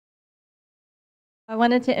I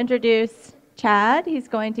wanted to introduce Chad. He's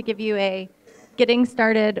going to give you a getting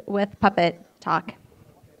started with Puppet talk.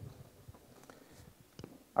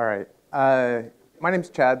 All right. My name's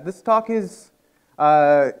Chad. This talk is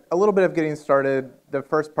a little bit of getting started. The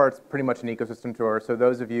first part's pretty much an ecosystem tour, so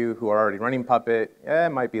those of you who are already running Puppet,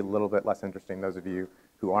 it might be a little bit less interesting. Those of you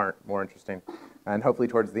who aren't, more interesting. And hopefully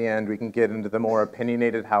towards the end, we can get into the more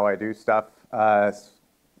opinionated how I do stuff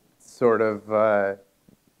sort of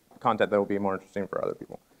content that will be more interesting for other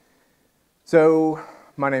people. So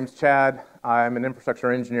my name's Chad. I'm an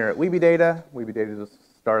infrastructure engineer at WeBeData. WeBeData is a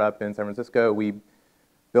startup in San Francisco. We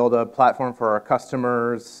build a platform for our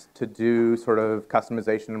customers to do sort of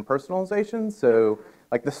customization and personalization. So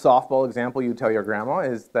like the softball example you tell your grandma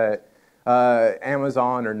is that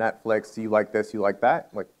Amazon or Netflix, you like this, you like that.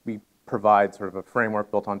 Like we provide sort of a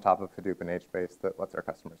framework built on top of Hadoop and HBase that lets our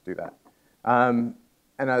customers do that. And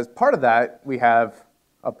as part of that, we have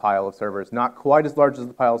a pile of servers, not quite as large as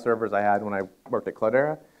the pile of servers I had when I worked at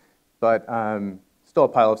Cloudera, but still a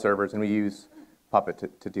pile of servers, and we use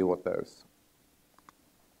Puppet to deal with those.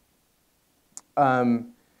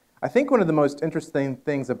 I think one of the most interesting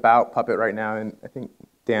things about Puppet right now, and I think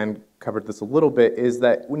Dan covered this a little bit, is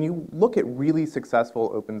that when you look at really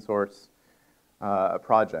successful open source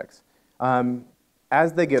projects,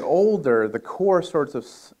 as they get older, the core sorts of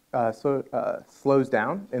slows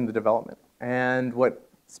down in the development. And what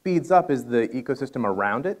speeds up is the ecosystem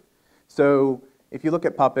around it. So if you look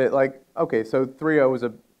at Puppet, like, okay, so 3.0 was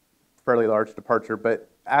a fairly large departure, but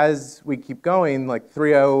as we keep going, like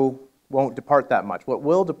 3.0 won't depart that much. What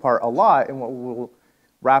will depart a lot and what will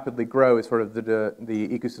rapidly grow is sort of the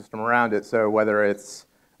ecosystem around it. So whether it's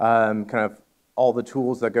kind of all the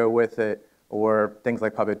tools that go with it, or things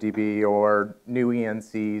like PuppetDB, or new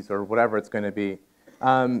ENCs, or whatever it's going to be.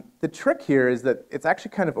 The trick here is that it's actually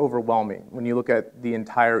kind of overwhelming when you look at the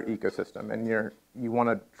entire ecosystem, and you want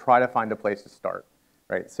to try to find a place to start,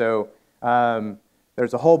 right? So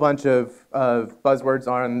there's a whole bunch of buzzwords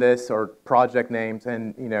on this, or project names,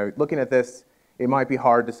 and looking at this, it might be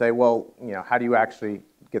hard to say, well, how do you actually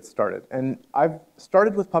get started? And I've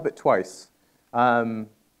started with Puppet twice.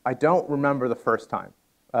 I don't remember the first time.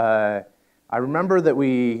 I remember that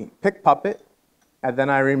we picked Puppet, and then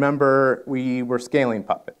I remember we were scaling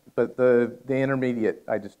Puppet. But the intermediate,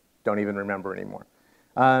 I just don't even remember anymore.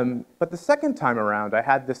 But the second time around, I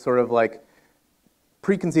had this sort of like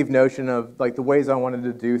preconceived notion of like the ways I wanted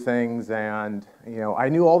to do things, and I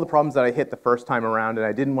knew all the problems that I hit the first time around, and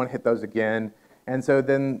I didn't want to hit those again. And so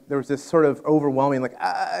then there was this sort of overwhelming, like,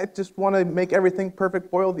 I just want to make everything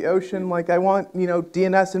perfect, boil the ocean. Like I want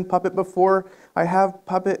DNS in Puppet before I have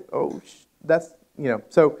Puppet. Oh, that's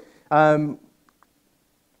so.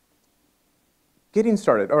 Getting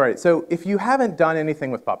started. All right, so if you haven't done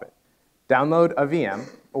anything with Puppet, download a VM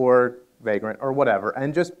or Vagrant or whatever,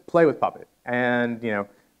 and just play with Puppet. And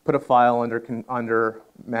put a file under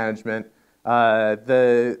management.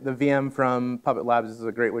 The VM from Puppet Labs is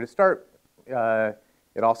a great way to start.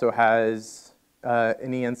 It also has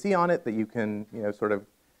an ENC on it that you can sort of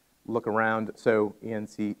look around. So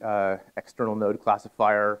ENC, external node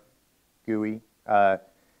classifier, GUI,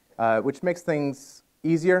 which makes things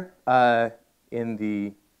easier in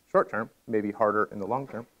the short term, maybe harder in the long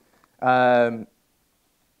term.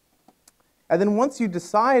 And then once you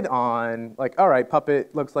decide on, like, all right,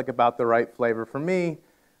 Puppet looks like about the right flavor for me,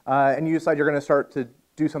 and you decide you're going to start to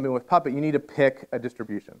do something with Puppet, you need to pick a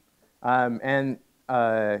distribution. And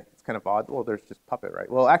it's kind of odd. Well, there's just Puppet, right?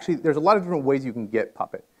 Well, actually, there's a lot of different ways you can get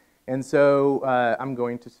Puppet. And so I'm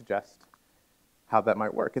going to suggest how that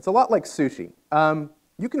might work. It's a lot like sushi.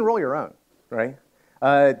 You can roll your own, right?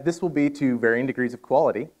 This will be to varying degrees of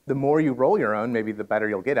quality. The more you roll your own, maybe the better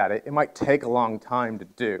you'll get at it. It might take a long time to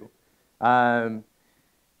do.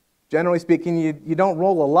 Generally speaking, you don't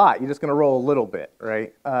roll a lot. You're just going to roll a little bit,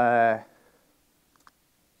 right?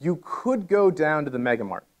 You could go down to the Mega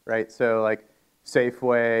Mart, right? So like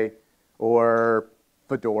Safeway or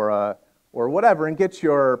Fedora or whatever, and get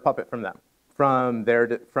your Puppet from them, from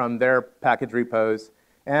their package repos.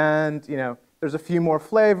 And there's a few more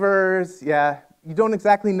flavors. Yeah, you don't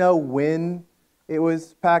exactly know when it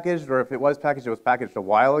was packaged, or if it was packaged a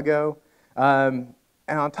while ago.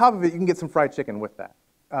 And on top of it, you can get some fried chicken with that.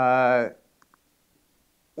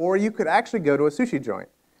 Or you could actually go to a sushi joint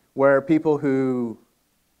where people who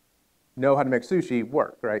know how to make sushi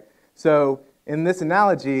work, right? So in this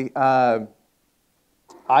analogy, I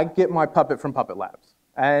get my Puppet from Puppet Labs.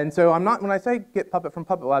 And so when I say get Puppet from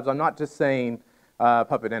Puppet Labs, I'm not just saying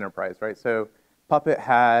Puppet Enterprise, right? So Puppet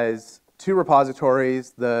has two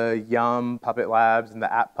repositories, the Yum Puppet Labs and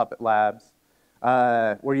the App Puppet Labs,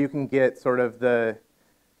 where you can get sort of the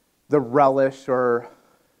the relish or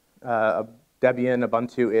Debian,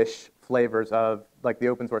 Ubuntu-ish flavors of like the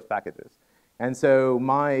open source packages. And so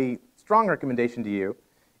my strong recommendation to you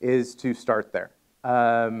is to start there.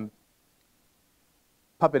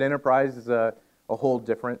 Puppet Enterprise is a whole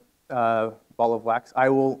different ball of wax. I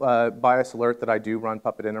will bias alert that I do run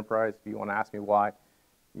Puppet Enterprise. If you want to ask me why,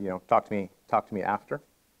 talk to me after.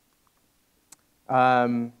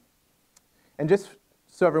 And just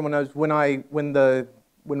so everyone knows,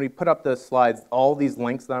 when we put up the slides, all these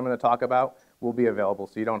links that I'm going to talk about will be available,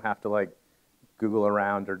 so you don't have to like Google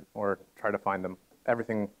around or try to find them.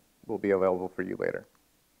 Everything will be available for you later.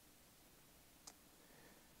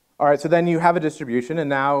 All right, so then you have a distribution, and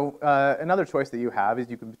now another choice that you have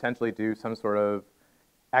is you could potentially do some sort of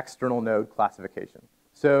external node classification.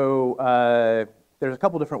 So there's a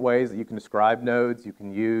couple different ways that you can describe nodes. You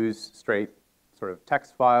can use straight sort of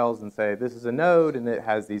text files and say, this is a node, and it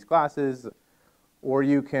has these classes. Or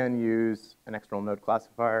you can use an external node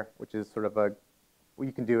classifier, which is sort of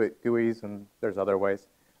you can do it GUIs, and there's other ways.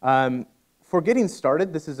 For getting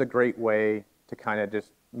started, this is a great way to kind of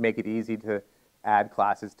just make it easy to add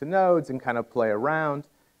classes to nodes and kind of play around.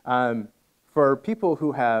 For people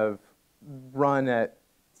who have run at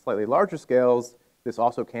slightly larger scales, this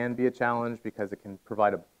also can be a challenge because it can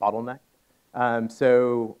provide a bottleneck.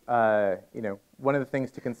 One of the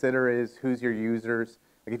things to consider is who's your users.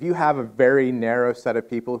 Like if you have a very narrow set of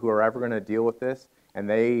people who are ever going to deal with this, and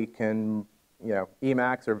they can,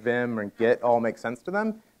 Emacs or Vim or Git all make sense to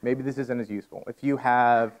them, maybe this isn't as useful. If you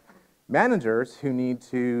have managers who need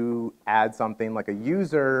to add something like a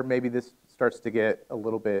user, maybe this starts to get a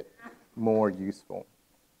little bit more useful.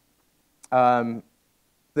 The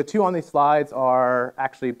two on these slides are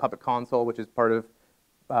actually Puppet Console, which is part of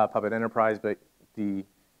Puppet Enterprise, but the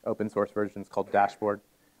open source version is called Dashboard.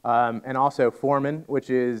 And also Foreman, which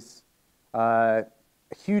is a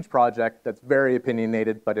huge project that's very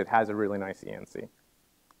opinionated, but it has a really nice ENC.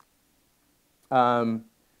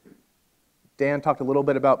 Dan talked a little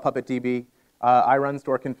bit about PuppetDB. I run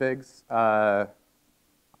store configs.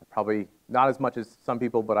 Probably not as much as some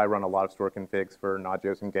people, but I run a lot of store configs for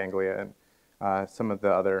Nagios and Ganglia and some of the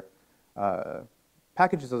other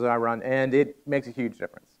packages that I run, and it makes a huge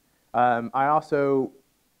difference. I also,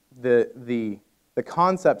 the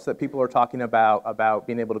concepts that people are talking about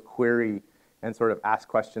being able to query and sort of ask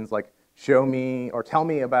questions like, show me or tell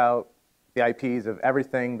me about the IPs of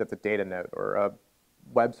everything that's a data node or a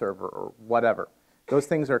web server or whatever. Those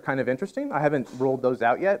things are kind of interesting. I haven't rolled those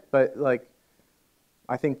out yet, but like,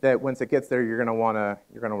 I think that once it gets there, you're gonna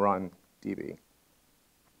run DB.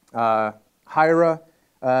 Hyra,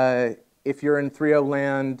 if you're in 3.0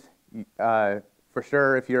 land, for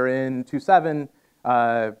sure. If you're in 2.7,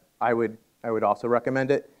 I would also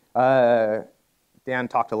recommend it. Dan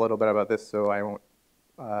talked a little bit about this, so I won't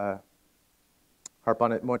harp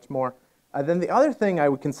on it much more. Then the other thing I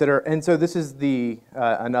would consider, and so this is the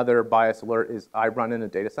another bias alert, is I run in a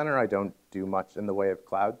data center. I don't do much in the way of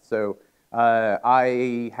cloud. So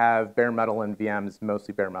I have bare metal and VMs,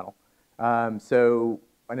 mostly bare metal. So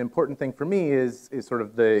an important thing for me is sort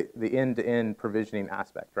of the end-to-end provisioning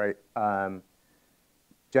aspect, right?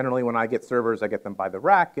 Generally, when I get servers, I get them by the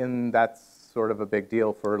rack, and that's sort of a big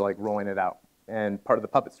deal for like rolling it out. And part of the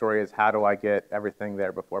Puppet story is how do I get everything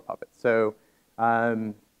there before Puppet? So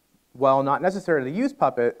while not necessarily to use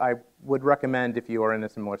Puppet, I would recommend, if you are in a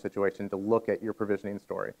similar situation, to look at your provisioning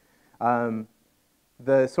story.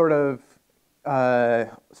 The sort of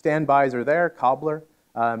standbys are there. Cobbler,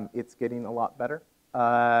 it's getting a lot better.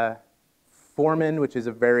 Foreman, which is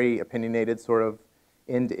a very opinionated sort of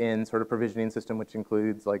end-to-end sort of provisioning system, which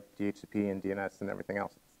includes like DHCP and DNS and everything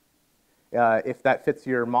else. If that fits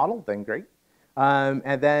your model, then great.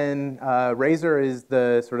 And then Razor is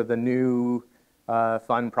the sort of the new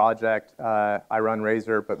fun project. I run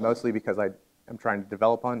Razor, but mostly because I am trying to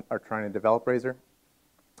develop Razor.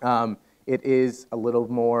 It is a little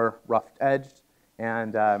more rough-edged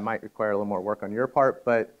and might require a little more work on your part,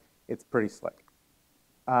 but it's pretty slick.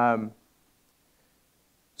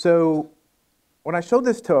 So when I showed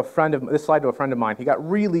this slide to a friend of mine, he got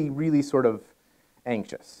really, really sort of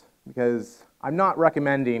anxious because I'm not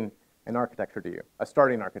recommending an architecture to you, a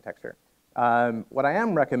starting architecture. What I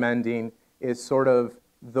am recommending is sort of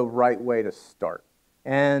the right way to start.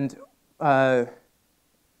 And the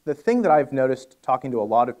thing that I've noticed talking to a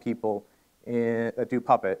lot of people that do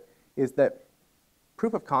Puppet is that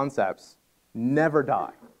proof of concepts never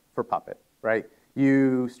die for Puppet, right?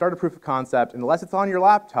 You start a proof of concept, and unless it's on your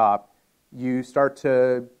laptop, you start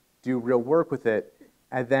to do real work with it,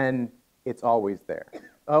 and then it's always there.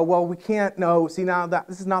 oh, well, we can't, no, see now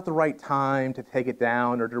this is not the right time to take it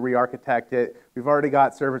down or to re-architect it. We've already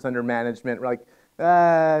got servers under management. We're like,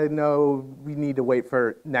 no, we need to wait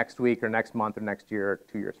for next week or next month or next year or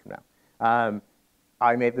 2 years from now.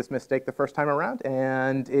 I made this mistake the first time around,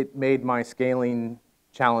 and it made my scaling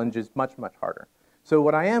challenges much, much harder. So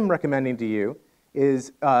what I am recommending to you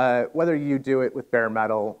is whether you do it with bare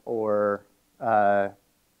metal or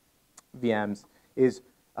VMs, is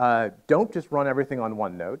don't just run everything on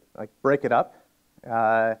one node. Like, break it up,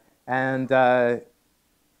 and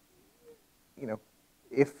you know,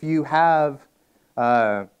 if you have,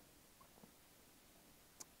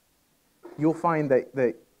 you'll find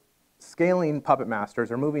that scaling Puppet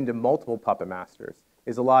Masters or moving to multiple Puppet Masters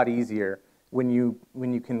is a lot easier when you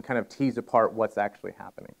can kind of tease apart what's actually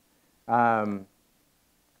happening.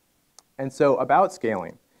 And so about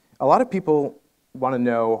scaling, a lot of people want to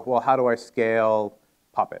know, well, how do I scale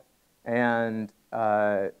Puppet? And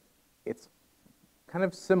it's kind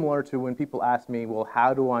of similar to when people ask me, well,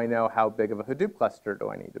 how do I know how big of a Hadoop cluster do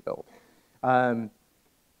I need to build?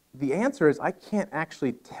 The answer is I can't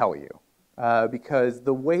actually tell you because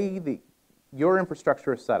the way your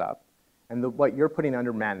infrastructure is set up and what you're putting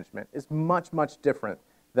under management is much, much different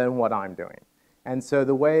than what I'm doing. And so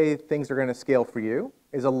the way things are going to scale for you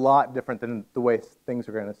is a lot different than the way things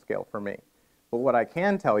are going to scale for me. But what I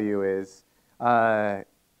can tell you is how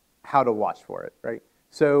to watch for it, right?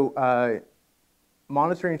 So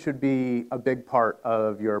monitoring should be a big part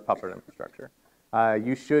of your Puppet infrastructure.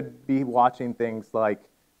 You should be watching things like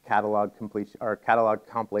catalog completion or catalog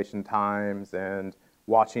compilation times and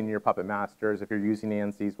watching your Puppet masters. If you're using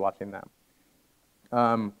ANCs, watching them.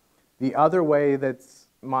 The other way that's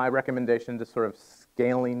my recommendation to sort of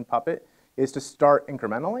scaling Puppet is to start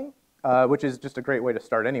incrementally, which is just a great way to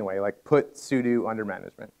start anyway. Like, put sudo under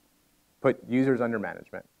management, put users under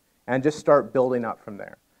management, and just start building up from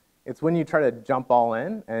there. It's when you try to jump all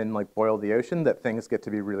in and like boil the ocean that things get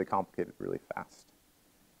to be really complicated really fast.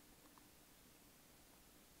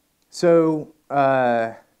 So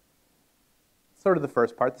sort of the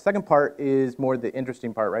first part. The second part is more the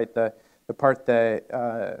interesting part, right? The part that,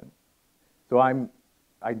 so I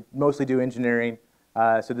mostly do engineering,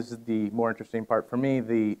 so this is the more interesting part for me,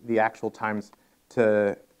 the actual times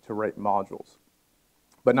to write modules,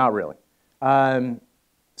 but not really.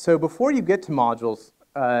 So before you get to modules,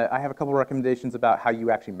 I have a couple of recommendations about how you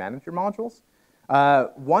actually manage your modules.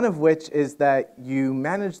 One of which is that you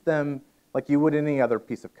manage them like you would any other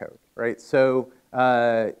piece of code, right? So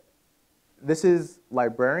this is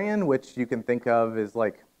librarian, which you can think of as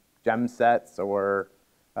like gem sets or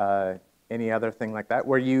any other thing like that,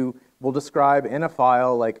 where you will describe in a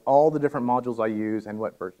file like all the different modules I use and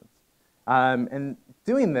what versions. And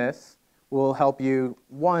doing this will help you,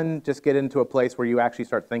 one, just get into a place where you actually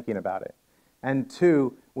start thinking about it. And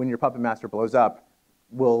two, when your Puppet Master blows up,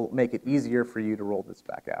 will make it easier for you to roll this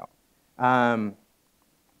back out.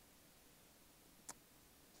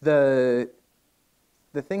 The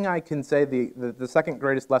thing I can say, the second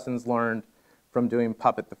greatest lessons learned from doing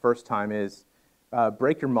Puppet the first time is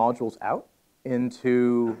break your modules out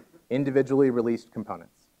into individually released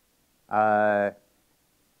components.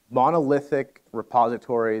 Monolithic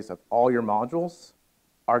repositories of all your modules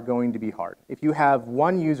are going to be hard. If you have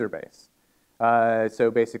one user base,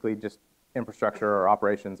 so basically just infrastructure or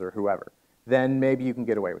operations or whoever, then maybe you can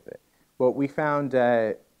get away with it. What we found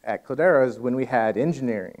at Cloudera is when we had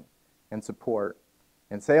engineering and support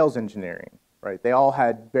and sales engineering, right? They all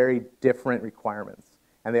had very different requirements,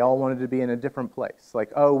 and they all wanted to be in a different place.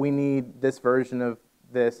 Like, oh, we need this version of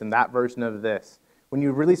this and that version of this. When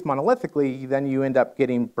you release monolithically, then you end up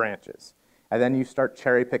getting branches, and then you start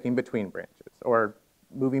cherry picking between branches or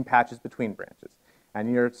moving patches between branches,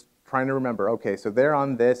 and you're trying to remember, okay, so they're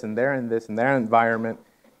on this and they're in this and their environment,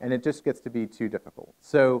 and it just gets to be too difficult.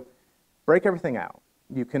 So break everything out.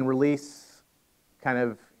 You can release kind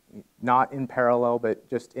of not in parallel, but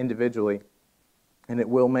just individually, and it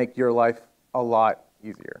will make your life a lot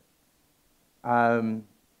easier. The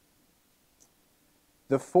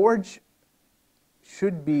Forge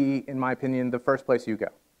should be, in my opinion, the first place you go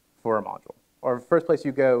for a module, or the first place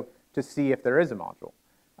you go to see if there is a module.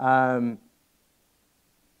 I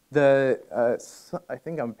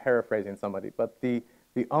think I'm paraphrasing somebody, but the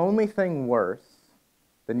only thing worse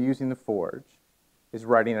than using the Forge is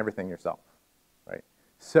writing everything yourself, right?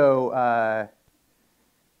 So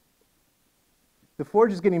the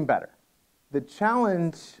Forge is getting better. The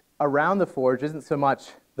challenge around the Forge isn't so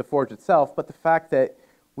much the Forge itself, but the fact that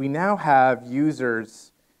we now have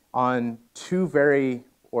users on 2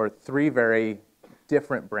 or 3 very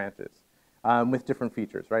different branches with different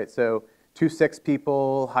features, right? So 2.6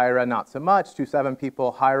 people, Hira not so much, 2.7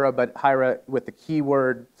 people, Hira, but Hira with the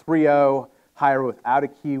keyword 3.0, Hira without a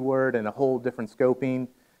keyword and a whole different scoping.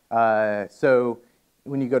 So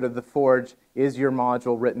when you go to the Forge, is your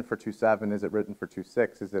module written for 2.7? Is it written for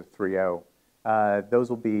 2.6? Is it 3.0? Those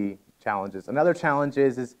will be challenges. Another challenge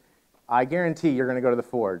is I guarantee you're going to go to the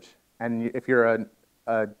Forge, and if you're a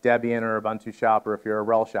Debian or Ubuntu shop, or if you're a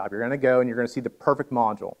RHEL shop, you're going to go and you're going to see the perfect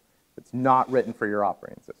module that's not written for your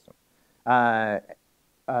operating system.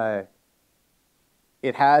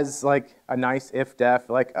 It has like a nice if-def,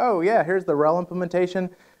 like, oh yeah, here's the RHEL implementation,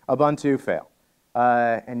 Ubuntu fail.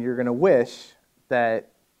 And you're going to wish that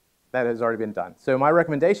that has already been done. So my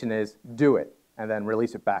recommendation is do it, and then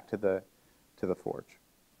release it back to the Forge.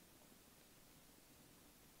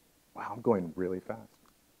 Wow, I'm going really fast.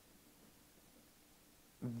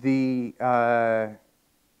 The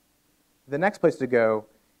next place to go,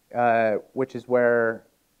 which is where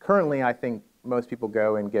currently I think most people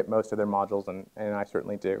go and get most of their modules, and I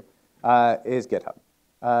certainly do, is GitHub.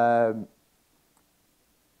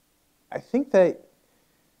 I think that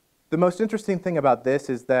the most interesting thing about this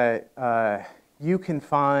is that you can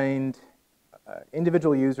find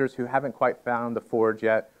individual users who haven't quite found the Forge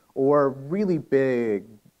yet, or really big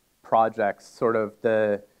projects, sort of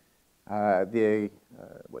the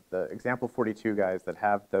example 42 guys that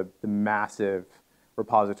have the massive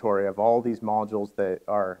repository of all these modules that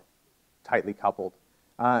are tightly coupled.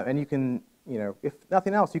 And you can, if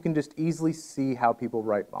nothing else, you can just easily see how people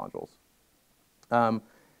write modules.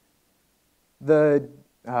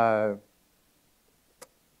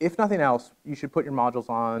 If nothing else, you should put your modules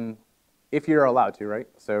on, if you're allowed to, right?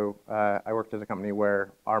 So I worked at a company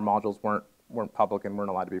where our modules weren't public and weren't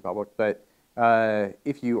allowed to be public, but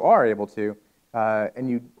if you are able to, and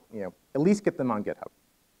you at least get them on GitHub.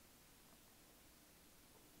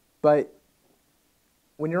 But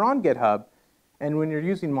when you're on GitHub and when you're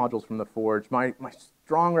using modules from the Forge, my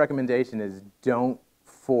strong recommendation is don't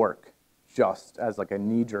fork just as like a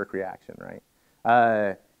knee-jerk reaction, right?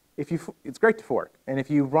 It's great to fork, and if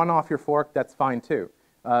you run off your fork, that's fine too.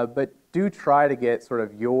 But do try to get sort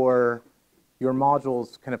of your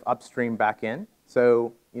modules kind of upstream back in.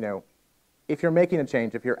 So if you're making a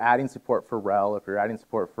change, if you're adding support for RHEL, if you're adding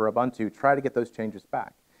support for Ubuntu, try to get those changes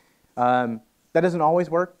back. That doesn't always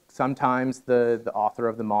work. Sometimes the author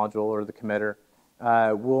of the module or the committer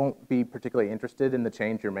won't be particularly interested in the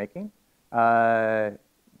change you're making.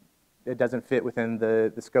 It doesn't fit within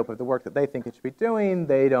the scope of the work that they think it should be doing.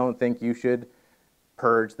 They don't think you should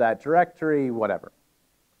purge that directory, whatever.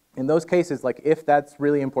 In those cases, like if that's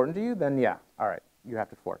really important to you, then yeah, all right, you have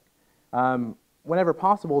to fork. Whenever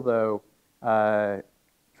possible, though,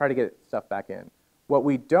 try to get stuff back in. What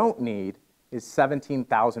we don't need is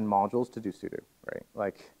 17,000 modules to do sudo, right?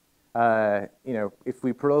 Like, if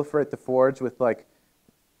we proliferate the Forge with like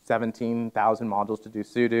 17,000 modules to do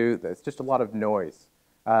sudo, that's just a lot of noise.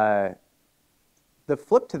 The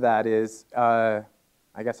flip to that is, I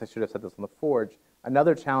guess I should have said this on the Forge,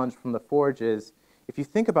 another challenge from the Forge is, if you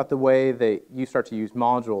think about the way that you start to use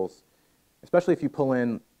modules, especially if you pull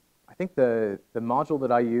in, I think the module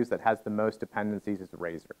that I use that has the most dependencies is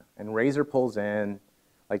Razor. And Razor pulls in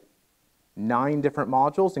like 9 different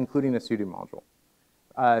modules, including a sudo module.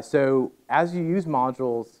 So as you use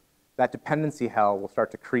modules, that dependency hell will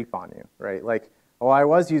start to creep on you, right? Like, oh, I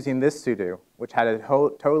was using this sudo, which had a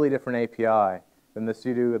totally different API than the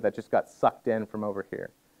sudo that just got sucked in from over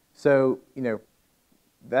here. So,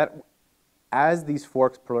 that as these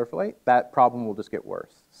forks proliferate, that problem will just get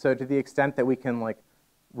worse. So to the extent that we can like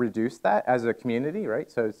reduce that as a community,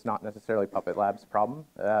 right? So it's not necessarily Puppet Lab's problem.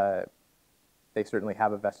 They certainly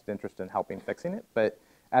have a vested interest in helping fixing it, but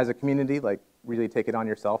as a community, like really take it on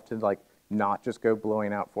yourself to like not just go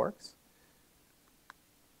blowing out forks.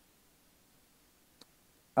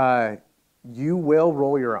 You will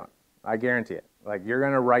roll your own, I guarantee it. Like you're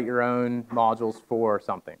gonna write your own modules for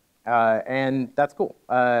something, and that's cool.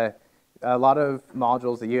 A lot of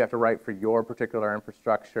modules that you have to write for your particular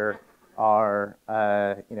infrastructure are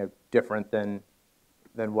different than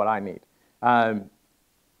what I need.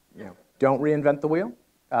 Don't reinvent the wheel.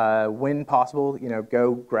 When possible,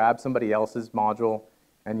 go grab somebody else's module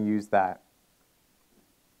and use that.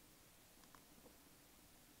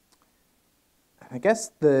 I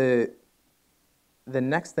guess the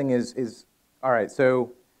next thing is all right.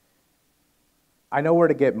 So I know where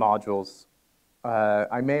to get modules.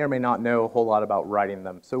 I may or may not know a whole lot about writing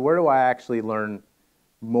them. So where do I actually learn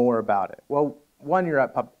more about it? Well, one, you're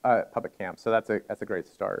at Puppet Camp, so that's a great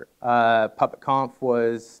start. PuppetConf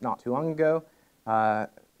was not too long ago.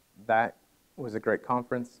 That was a great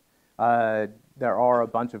conference. There are a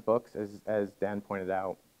bunch of books, as Dan pointed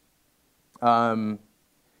out.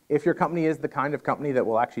 If your company is the kind of company that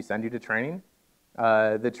will actually send you to training,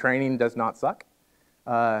 the training does not suck.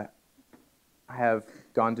 I have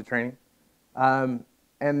gone to training.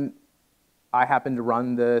 And I happen to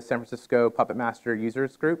run the San Francisco Puppet Master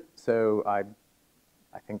users group, so I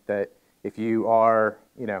think that if you are,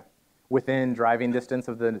 within driving distance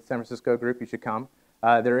of the San Francisco group, you should come.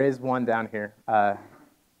 There is one down here,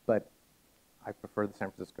 but I prefer the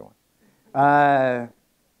San Francisco one.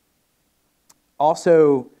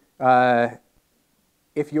 Also,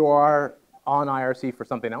 if you are on IRC for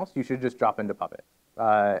something else, you should just drop into Puppet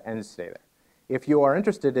and stay there. If you are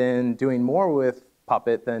interested in doing more with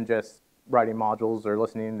Puppet than just writing modules or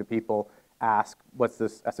listening to people ask, what's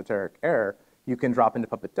this esoteric error, you can drop into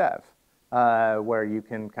Puppet Dev, where you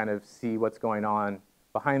can kind of see what's going on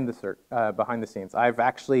behind the scenes. I've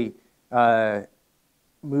actually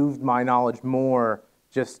moved my knowledge more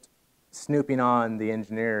just snooping on the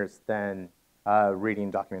engineers than reading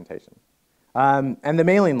documentation. And the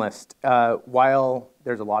mailing list, while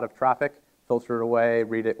there's a lot of traffic, filter it away,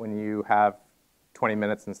 read it when you have 20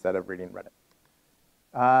 minutes instead of reading Reddit.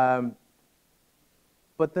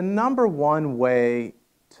 But the number one way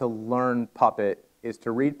to learn Puppet is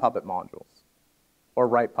to read Puppet modules or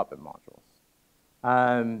write Puppet modules.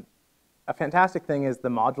 A fantastic thing is the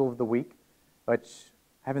module of the week, which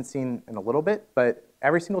I haven't seen in a little bit, but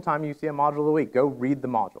every single time you see a module of the week, go read the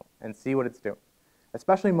module and see what it's doing.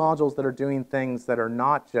 Especially modules that are doing things that are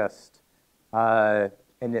not just init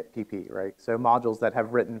pp, right? So modules that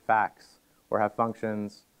have written facts or have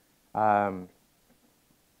functions. But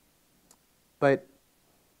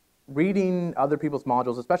reading other people's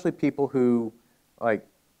modules, especially people who like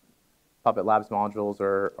Puppet Labs modules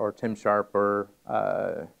or Tim Sharp or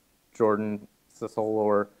Jordan Sissel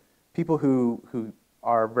or people who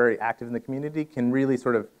are very active in the community can really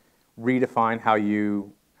sort of redefine how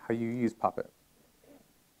you use Puppet.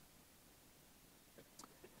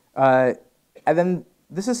 And then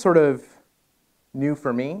this is sort of new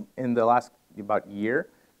for me in the last about year,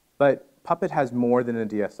 but Puppet has more than a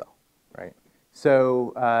DSL, right?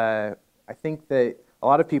 So I think that a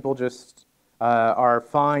lot of people just are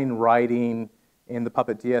fine writing in the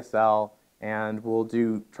Puppet DSL and will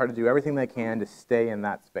try to do everything they can to stay in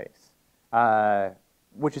that space,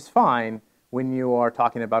 which is fine when you are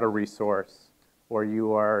talking about a resource or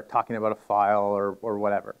you are talking about a file or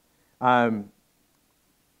whatever.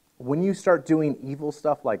 When you start doing evil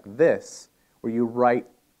stuff like this, where you write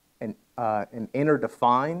an inner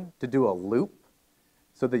define to do a loop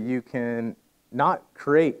so that you can not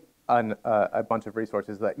create a bunch of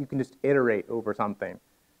resources, that you can just iterate over something,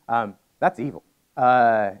 that's evil.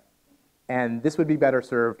 And this would be better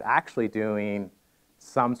served actually doing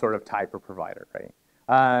some sort of type or provider, right?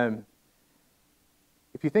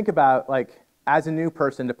 If you think about, like, as a new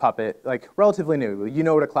person to Puppet, like relatively new, you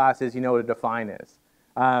know what a class is, you know what a define is.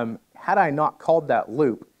 Had I not called that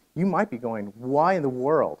loop, you might be going, why in the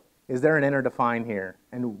world is there an inner define here?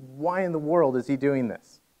 And why in the world is he doing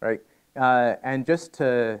this, right? And just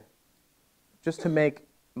to make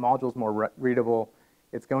modules more readable,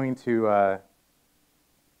 it's going to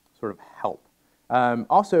sort of help.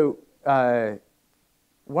 Also,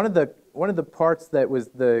 one of the parts that was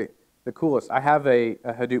the coolest, I have a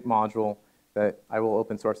Hadoop module that I will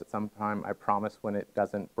open source at some time. I promise when it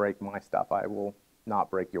doesn't break my stuff, I will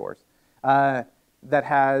not break yours. That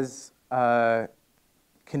has a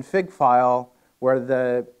config file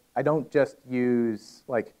where I don't just use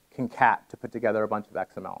like concat to put together a bunch of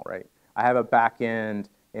XML, right? I have a backend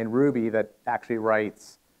in Ruby that actually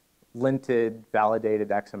writes linted, validated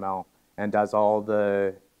XML and does all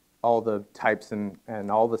the types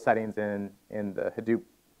and all the settings in the Hadoop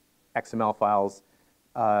XML files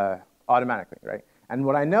automatically, right? And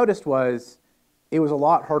what I noticed was it was a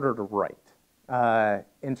lot harder to write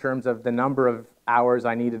in terms of the number of hours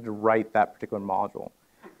I needed to write that particular module.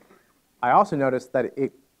 I also noticed that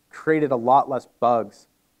it created a lot less bugs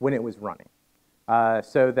when it was running.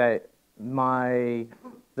 So that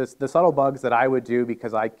the subtle bugs that I would do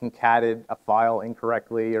because I concated a file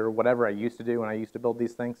incorrectly or whatever I used to do when I used to build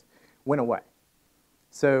these things went away.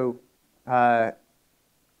 So I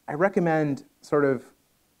recommend sort of,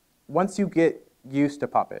 once you get used to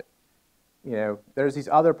Puppet, there's these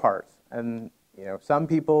other parts. And some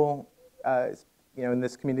people in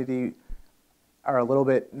this community are a little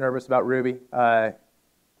bit nervous about Ruby.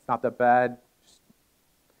 It's not that bad. Just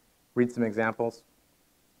read some examples.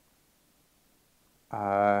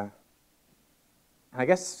 I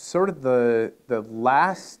guess sort of the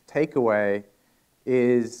last takeaway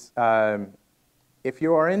is if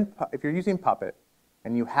you're using Puppet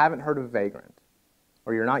and you haven't heard of Vagrant,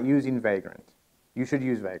 or you're not using Vagrant, you should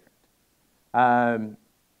use Vagrant. And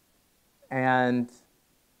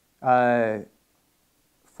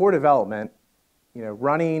for development,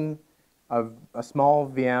 running a small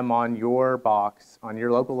VM on your box, on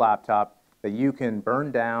your local laptop, that you can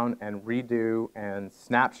burn down and redo and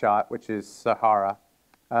snapshot, which is Sahara,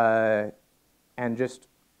 and just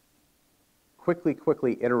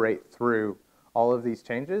quickly iterate through all of these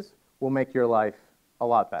changes will make your life a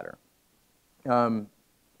lot better.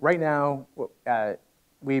 Right now at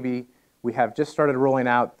Weeby, we have just started rolling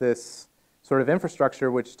out this sort of infrastructure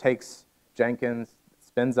which takes Jenkins,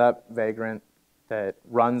 spins up Vagrant, that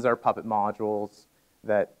runs our Puppet modules,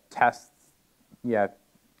 that tests, yes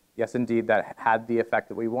indeed, that had the effect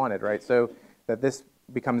that we wanted, right? So that this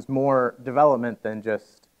becomes more development than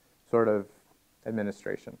just sort of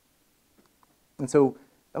administration. And so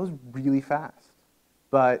that was really fast.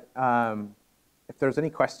 But if there's any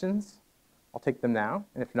questions, I'll take them now.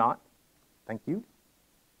 And if not, thank you.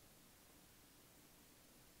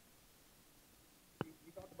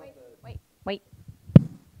 Wait.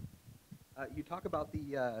 You talk about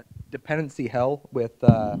the dependency hell with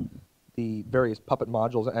the various Puppet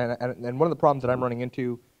modules, and one of the problems that I'm running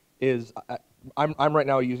into is I'm right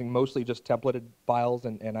now using mostly just templated files,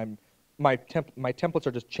 and my templates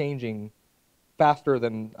are just changing faster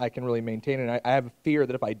than I can really maintain, and I have a fear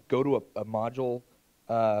that if I go to a module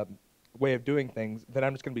way of doing things, then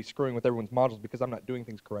I'm just going to be screwing with everyone's modules because I'm not doing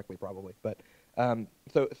things correctly probably. But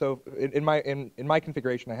so in my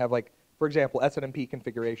configuration, I have, like, for example, SNMP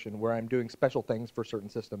configuration where I'm doing special things for certain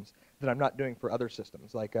systems that I'm not doing for other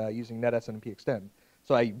systems, like using NetSNMP extend.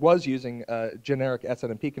 So I was using generic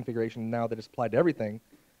SNMP configuration now that is applied to everything,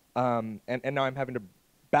 and now I'm having to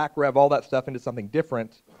back rev all that stuff into something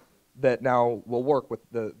different that now will work with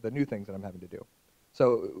the new things that I'm having to do.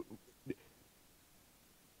 So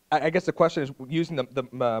I guess the question is, using the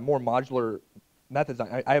more modular methods,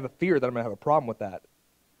 I have a fear that I'm going to have a problem with that.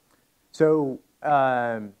 So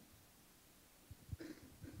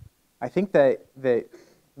I think that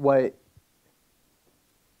what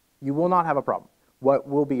you will not have a problem. What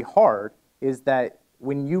will be hard is that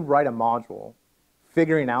when you write a module,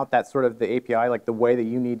 figuring out that sort of the API, like the way that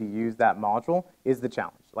you need to use that module, is the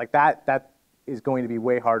challenge. Like that is going to be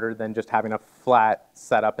way harder than just having a flat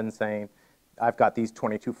setup and saying, I've got these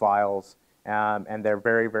 22 files, and they're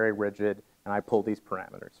very, very rigid, and I pull these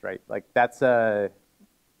parameters, right? Like that's an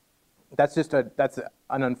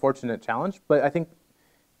unfortunate challenge, but I think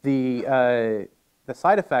the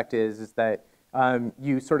side effect is that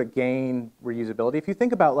you sort of gain reusability. If you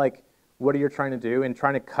think about, like, what you're trying to do and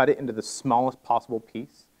trying to cut it into the smallest possible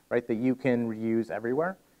piece, right, that you can reuse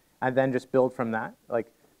everywhere, and then just build from that.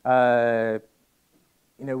 Like, when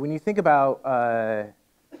you think about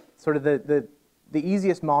sort of the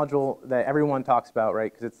easiest module that everyone talks about,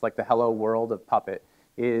 right, because it's like the hello world of Puppet,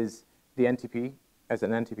 is the NTP as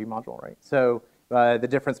an NTP module, right? So the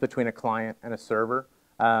difference between a client and a server,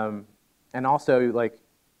 and also like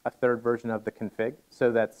a third version of the config.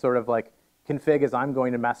 So that's sort of like config is I'm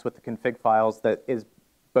going to mess with the config files that is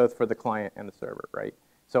both for the client and the server, right?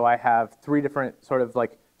 So I have three different sort of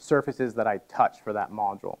like surfaces that I touch for that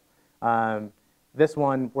module. This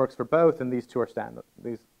one works for both, and these two are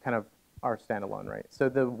these kind of are standalone, right? So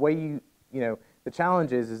the way the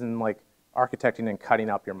challenge is in like architecting and cutting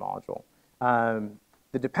up your module.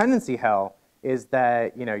 The dependency hell is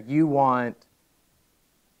that you want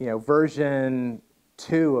version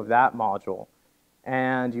 2 of that module,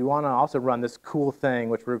 and you want to also run this cool thing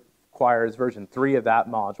which requires version 3 of that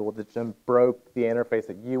module that just broke the interface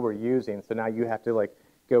that you were using. So now you have to like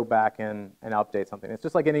go back and update something. It's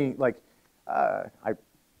just like any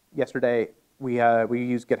yesterday we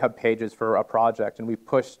used GitHub Pages for a project, and we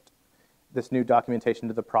pushed this new documentation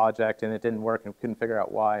to the project, and it didn't work, and we couldn't figure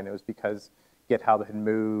out why, and it was because GitHub had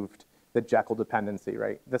moved the Jekyll dependency,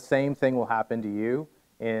 right? The same thing will happen to you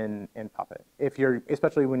in Puppet,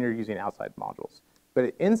 especially when you're using outside modules.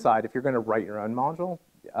 But inside, if you're going to write your own module,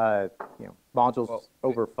 modules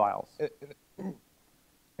over files.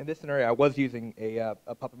 In this scenario, I was using a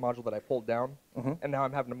Puppet module that I pulled down, and now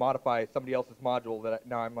I'm having to modify somebody else's module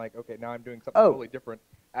now I'm like, okay, now I'm doing something totally different,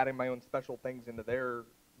 adding my own special things into their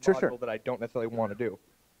module that I don't necessarily want to do.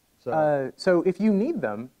 So if you need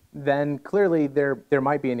them, then clearly there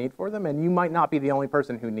might be a need for them, and you might not be the only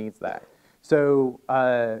person who needs that. So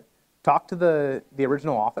talk to the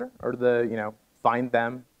original author, or find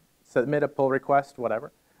them, submit a pull request,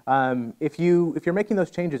 whatever. If you're making those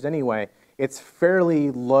changes anyway, it's fairly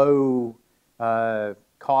low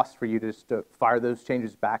cost for you just to fire those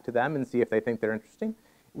changes back to them and see if they think they're interesting.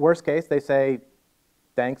 Worst case, they say,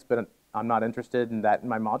 thanks, but I'm not interested in that in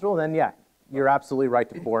my module. Then yeah, you're absolutely right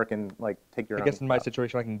to fork and like take your I own. guess in my route.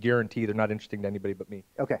 situation, I can guarantee they're not interesting to anybody but me.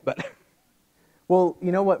 Okay. But Well,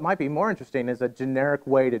 you know what might be more interesting is a generic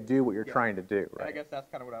way to do what you're trying to do, I right? guess that's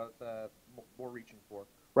kind of what I was more reaching for.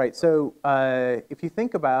 Right. So if you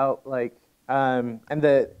think about like, and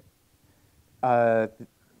the, man,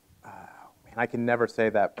 I can never say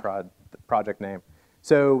that project name.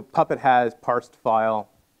 So Puppet has parsed file,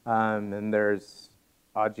 and there's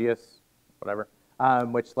Augeus, whatever,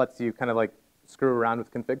 which lets you kind of like screw around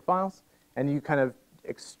with config files, and you kind of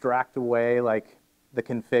extract away like the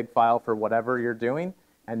config file for whatever you're doing,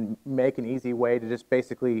 and make an easy way to just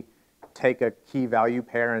basically take a key value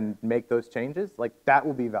pair and make those changes. Like that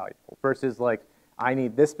will be valuable versus like I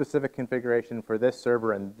need this specific configuration for this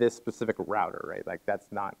server and this specific router, right? Like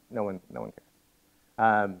that's not no one cares.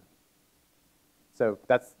 So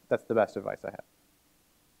that's the best advice I have.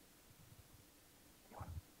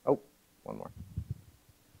 Oh, one more.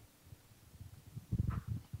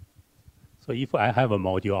 So if I have a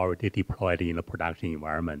module already deployed in a production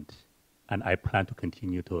environment, and I plan to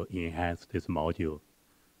continue to enhance this module,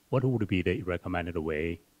 what would be the recommended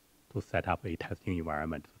way to set up a testing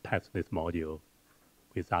environment to test this module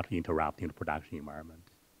without interrupting the production environment?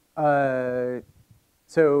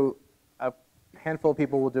 So a handful of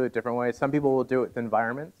people will do it different ways. Some people will do it with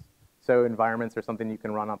environments. So environments are something you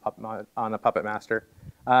can run on a Puppet Master.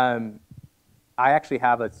 I actually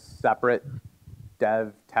have a separate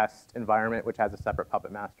dev test environment, which has a separate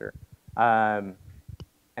Puppet Master. And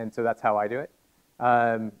so that's how I do it.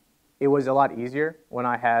 It was a lot easier when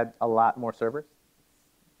I had a lot more servers.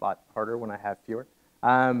 A lot harder when I have fewer.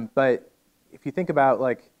 But if you think about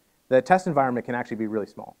like the test environment can actually be really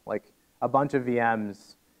small. Like a bunch of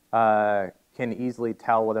VMs can easily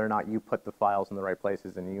tell whether or not you put the files in the right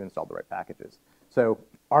places and you installed the right packages. So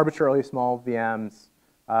arbitrarily small VMs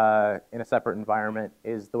in a separate environment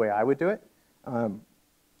is the way I would do it. I'm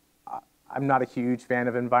not a huge fan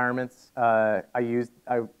of environments. I use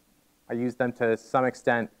them to some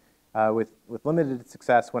extent with limited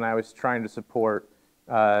success when I was trying to support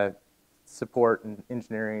and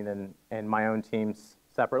engineering and my own teams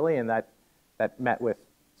separately, and that met with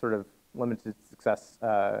sort of limited success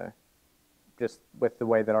just with the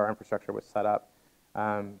way that our infrastructure was set up.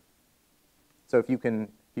 So if you can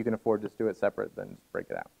afford to just do it separate, then just break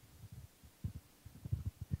it out.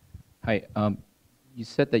 Hi. You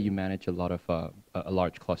said that you manage a lot of a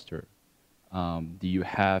large cluster. Do you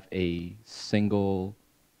have a single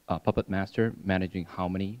Puppet Master managing how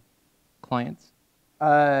many clients?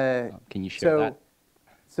 Can you share that?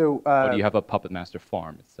 So, or do you have a Puppet Master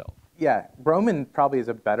farm itself? Yeah, Roman probably is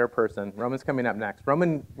a better person. Roman's coming up next.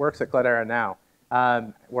 Roman works at Cloudera now,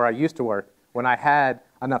 where I used to work, when I had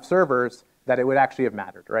enough servers that it would actually have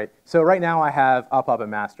mattered, right? So right now I have a Puppet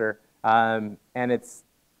Master, and it's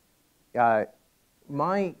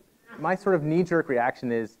my sort of knee-jerk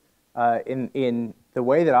reaction is in the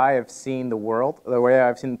way that I have seen the world, the way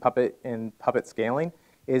I've seen Puppet and Puppet scaling,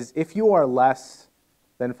 is if you are less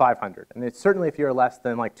than 500, and it's certainly if you're less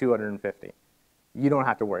than like 250, you don't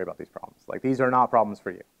have to worry about these problems. Like these are not problems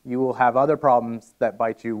for you. You will have other problems that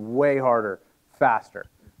bite you way harder, faster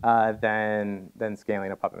than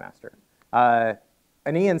scaling a Puppet Master. An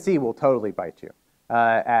ENC will totally bite you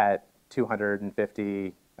at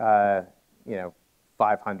 250,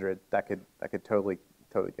 500. That could totally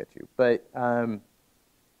get you. But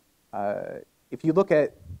if you look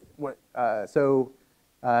at what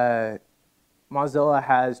Mozilla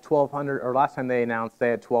has 1,200, or last time they announced they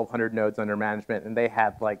had 1,200 nodes under management, and they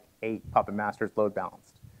had like 8 Puppet Masters load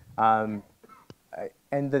balanced. And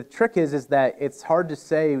the trick is that it's hard to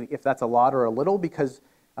say if that's a lot or a little because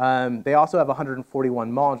they also have 141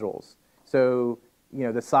 modules. So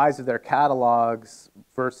the size of their catalogs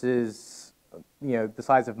versus the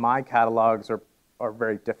size of my catalogs are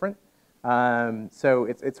very different. So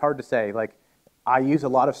it's hard to say. Like I use a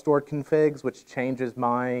lot of stored configs, which changes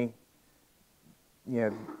my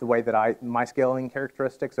the way that my scaling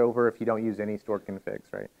characteristics over if you don't use any stored configs,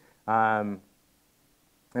 right?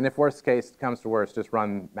 And if worst case comes to worst, just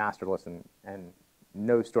run masterless and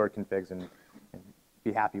no stored configs and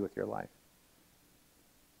be happy with your life.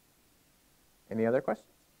 Any other questions?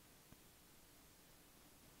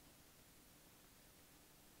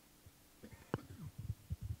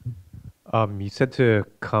 You said to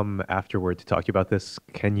come afterward to talk to you about this.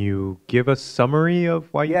 Can you give a summary of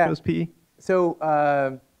why you chose PE? So,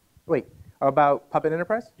 wait, about Puppet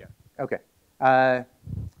Enterprise? Yeah. Okay.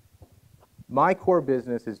 My core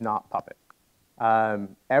business is not Puppet.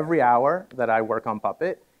 Every hour that I work on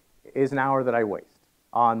Puppet is an hour that I waste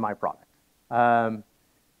on my product.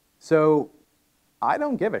 So I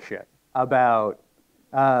don't give a shit about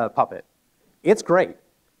Puppet. It's great.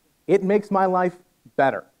 It makes my life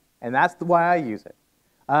better, and that's why I use it.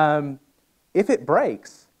 If it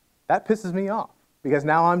breaks, that pisses me off because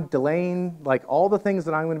now I'm delaying like all the things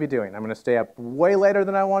that I'm going to be doing. I'm going to stay up way later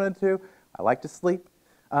than I wanted to. I like to sleep.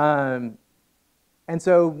 And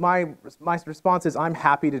so my response is I'm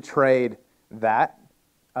happy to trade that,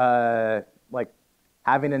 like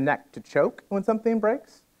having a neck to choke when something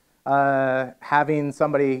breaks, having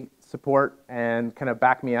somebody support and kind of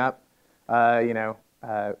back me up.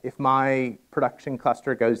 If my production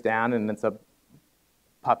cluster goes down and it's a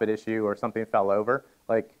Puppet issue or something fell over,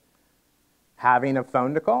 like having a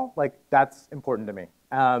phone to call, like that's important to me.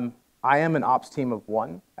 I am an ops team of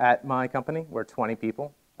 1 at my company. We're 20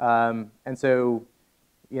 people. And so,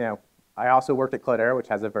 I also worked at Cloudera, which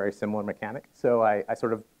has a very similar mechanic. So I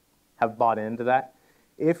sort of have bought into that.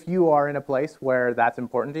 If you are in a place where that's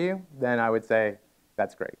important to you, then I would say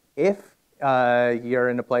that's great. If you're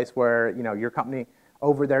in a place where your company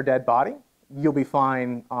over their dead body, you'll be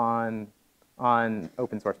fine on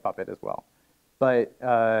open source Puppet as well. But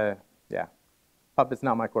yeah, Puppet's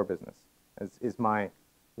not my core business, is my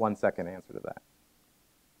 1-second answer to that.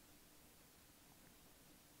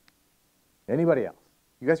 Anybody else?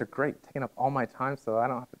 You guys are great, taking up all my time so I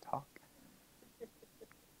don't have to talk.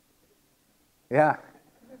 Yeah.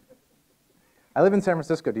 I live in San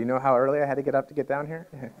Francisco. Do you know how early I had to get up to get down here?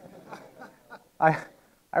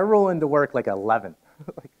 I roll into work like 11.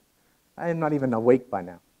 Like, I am not even awake by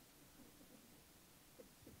now.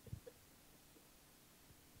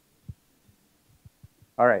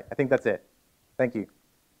 All right, I think that's it. Thank you.